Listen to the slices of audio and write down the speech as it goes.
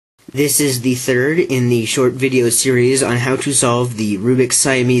This is the third in the short video series on how to solve the Rubik's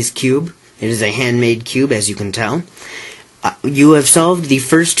Siamese cube. It is a handmade cube, as you can tell. You have solved the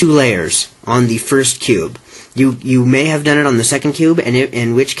first two layers on the first cube. You may have done it on the second cube, and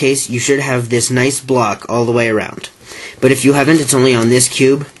in which case you should have this nice block all the way around. But if you haven't, it's only on this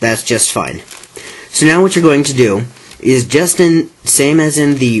cube, that's just fine. So now what you're going to do is same as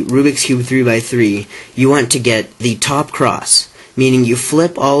in the Rubik's Cube 3x3, you want to get the top cross, meaning you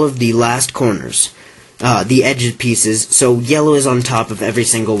flip all of the last corners, the edge pieces, so yellow is on top of every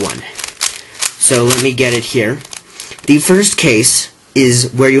single one. So let me get it here. The first case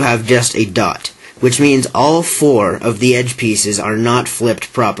is where you have just a dot, which means all four of the edge pieces are not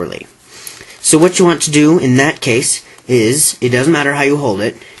flipped properly. So what you want to do in that case is, it doesn't matter how you hold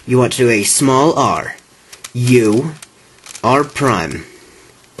it, you want to do a small r, u, r prime,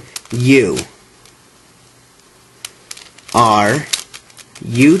 u, r,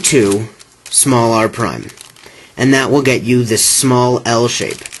 u2, small r prime. And that will get you this small L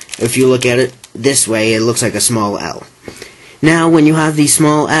shape. If you look at it this way, it looks like a small L. Now, when you have the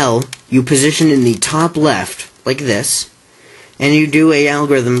small L, you position in the top left, like this, and you do an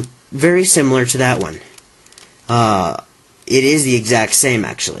algorithm very similar to that one. It is the exact same,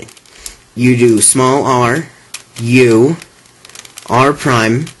 actually. You do small r, u, r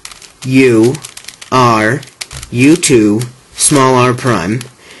prime, u, r, u2, small r prime,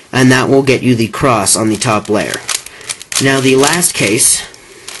 and that will get you the cross on the top layer. Now, the last case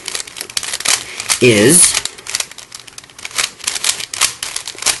is,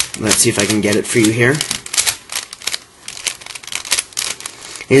 let's see if I can get it for you here,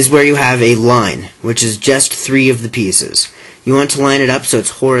 is where you have a line, which is just three of the pieces. You want to line it up so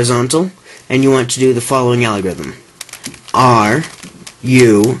it's horizontal, and you want to do the following algorithm. R,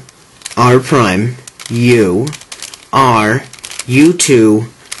 U, R prime, U, R, U2,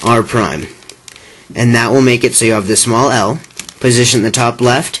 R prime. And that will make it so you have the small L, position the top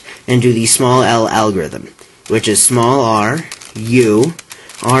left, and do the small L algorithm, which is small r, u,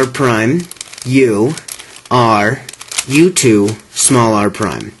 r prime, u, r, u2, small r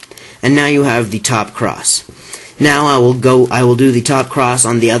prime. And now you have the top cross. Now I will do the top cross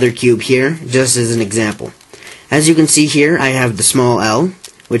on the other cube here, just as an example. As you can see here, I have the small L,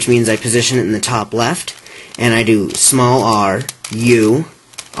 which means I position it in the top left, and I do small r, u,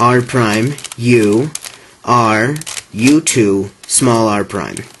 r prime, u, r, u2, small r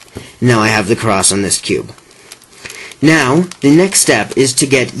prime. Now I have the cross on this cube. Now, the next step is to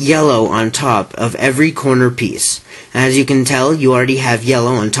get yellow on top of every corner piece. As you can tell, you already have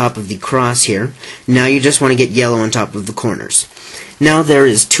yellow on top of the cross here. Now you just want to get yellow on top of the corners. Now there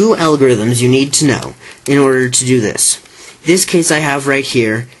is two algorithms you need to know in order to do this. This case I have right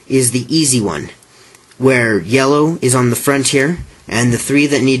here is the easy one, where yellow is on the front here, and the three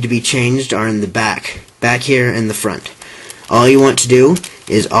that need to be changed are in the back here and the front. All you want to do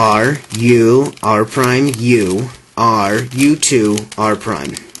is R, U, R prime, U, R, U2, R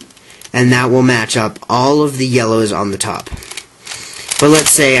prime. And that will match up all of the yellows on the top. But let's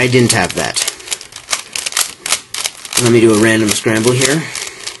say I didn't have that. Let me do a random scramble here.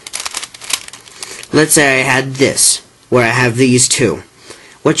 Let's say I had this, where I have these two.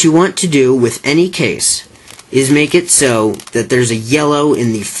 What you want to do with any case is make it so that there's a yellow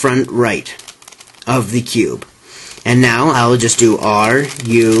in the front right of the cube. And now I'll just do R,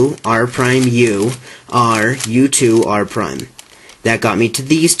 U, R prime, U, R, U2, R prime. That got me to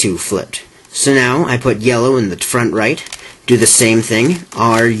these two flipped. So now I put yellow in the front right, do the same thing,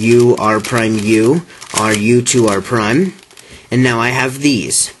 R, U, R prime, U, R, U2, R prime, and now I have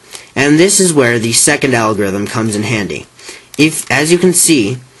these. And this is where the second algorithm comes in handy. As you can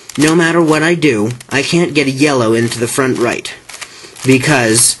see, no matter what I do, I can't get a yellow into the front right,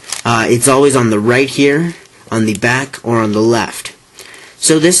 because it's always on the right here, on the back, or on the left.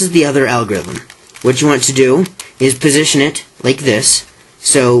 So this is the other algorithm. What you want to do is position it like this,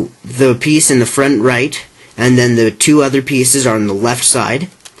 so the piece in the front right, and then the two other pieces are on the left side,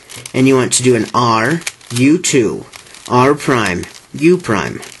 and you want to do an R, U2, R prime, U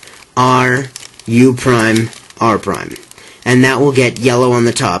prime, R, U prime, R prime. And that will get yellow on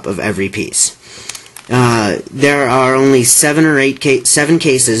the top of every piece. There are only 7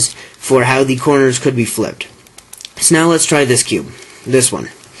 cases for how the corners could be flipped. So now let's try this cube, this one,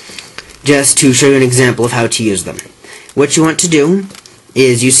 just to show you an example of how to use them. What you want to do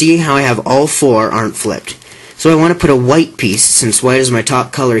is, you see how I have all four aren't flipped. So I want to put a white piece, since white is my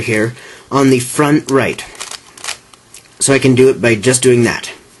top color here, on the front right. So I can do it by just doing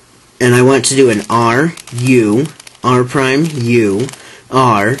that. And I want to do an R, U, R prime, U,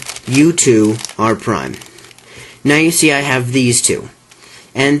 R, U2, R prime. Now you see I have these two.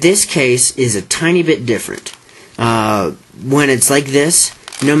 And this case is a tiny bit different. When it's like this,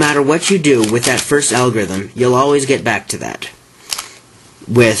 no matter what you do with that first algorithm, you'll always get back to that,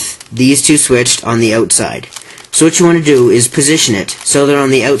 with these two switched on the outside. So what you want to do is position it so they're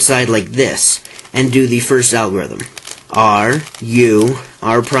on the outside like this, and do the first algorithm. R, U,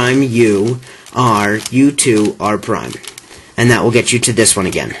 R prime, U, R, U2, R prime. And that will get you to this one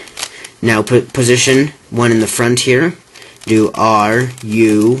again. Now position one in the front here. Do R,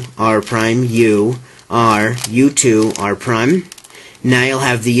 U, R prime, U, R, U2, R prime. Now you'll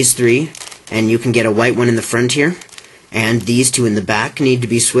have these three, and you can get a white one in the front here. And these two in the back need to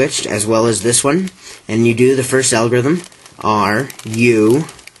be switched, as well as this one. And you do the first algorithm. R, U,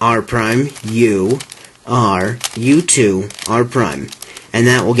 R prime, U, R, U2, R prime. And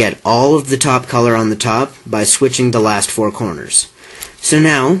that will get all of the top color on the top by switching the last four corners. So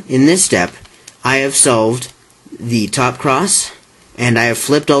now, in this step, I have solved the top cross, and I have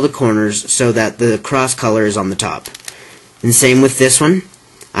flipped all the corners so that the cross color is on the top. And same with this one.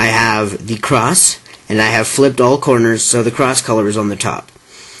 I have the cross, and I have flipped all corners so the cross color is on the top.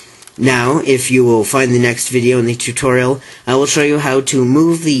 Now, if you will find the next video in the tutorial, I will show you how to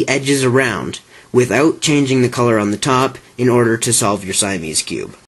move the edges around without changing the color on the top in order to solve your Siamese cube.